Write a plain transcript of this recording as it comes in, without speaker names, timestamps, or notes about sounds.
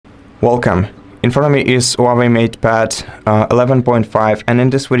Welcome. In front of me is HUAWEI MatePad 11.5, and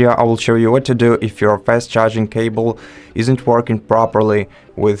in this video I will show you what to do if your fast charging cable isn't working properly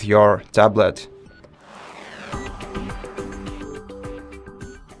with your tablet.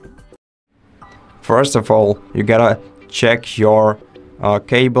 First of all, you gotta check your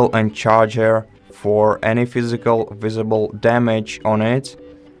cable and charger for any physical visible damage on it,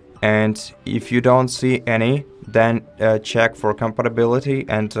 and if you don't see any, then check for compatibility,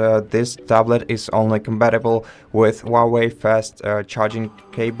 and this tablet is only compatible with HUAWEI fast charging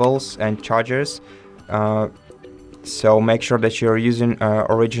cables and chargers, so make sure that you're using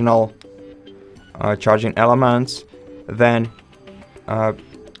original charging elements. Then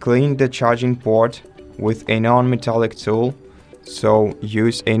clean the charging port with a non-metallic tool, so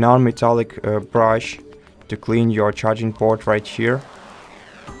use a non-metallic brush to clean your charging port right here,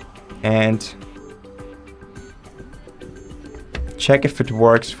 and check if it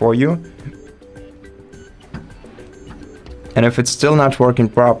works for you. And if it's still not working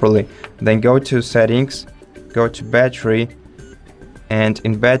properly, then go to settings, go to battery, and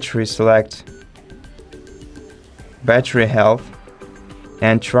in battery select battery health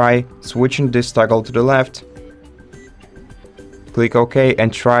and try switching this toggle to the left. Click OK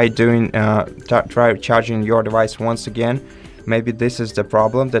and try charging your device once again. Maybe this is the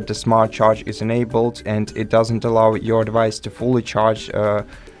problem, that the smart charge is enabled and it doesn't allow your device to fully charge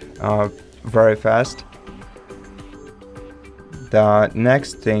very fast. The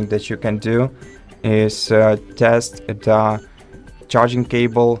next thing that you can do is test the charging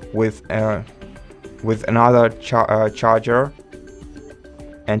cable with another charger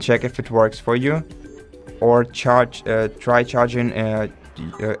and check if it works for you, or try charging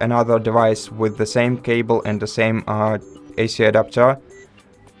another device with the same cable and the same AC adapter.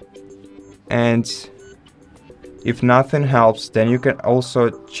 And if nothing helps, then you can also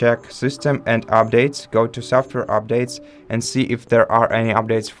check system and updates, go to software updates and see if there are any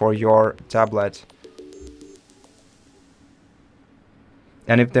updates for your tablet.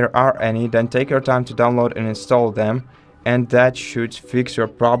 And if there are any, then take your time to download and install them, and that should fix your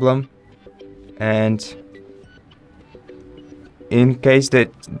problem. And in case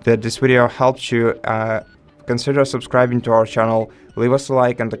that this video helped you, consider subscribing to our channel, leave us a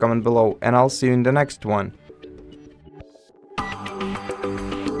like and a comment below, and I'll see you in the next one.